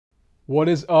What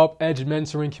is up, Edge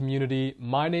mentoring community?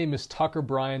 My name is Tucker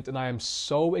Bryant, and I am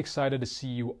so excited to see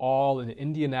you all in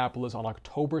Indianapolis on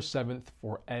October 7th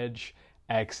for Edge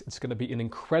X. It's going to be an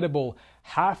incredible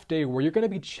half day where you're going to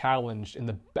be challenged in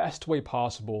the best way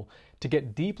possible to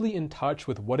get deeply in touch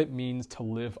with what it means to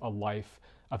live a life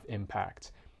of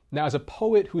impact. Now, as a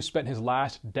poet who spent his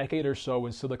last decade or so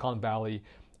in Silicon Valley,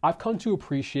 I've come to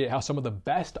appreciate how some of the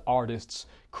best artists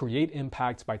create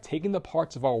impact by taking the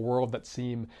parts of our world that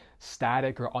seem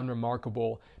static or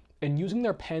unremarkable and using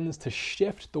their pens to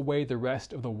shift the way the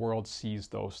rest of the world sees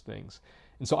those things.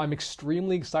 And so I'm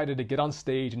extremely excited to get on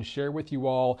stage and share with you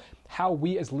all how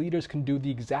we as leaders can do the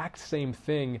exact same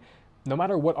thing no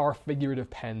matter what our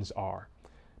figurative pens are.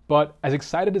 But as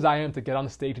excited as I am to get on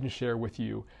stage and share with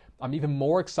you, I'm even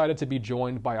more excited to be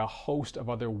joined by a host of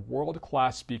other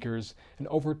world-class speakers and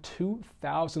over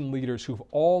 2,000 leaders who've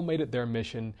all made it their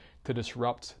mission to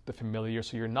disrupt the familiar.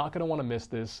 So you're not going to want to miss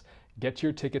this. Get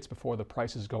your tickets before the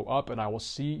prices go up, and I will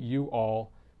see you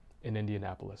all in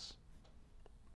Indianapolis.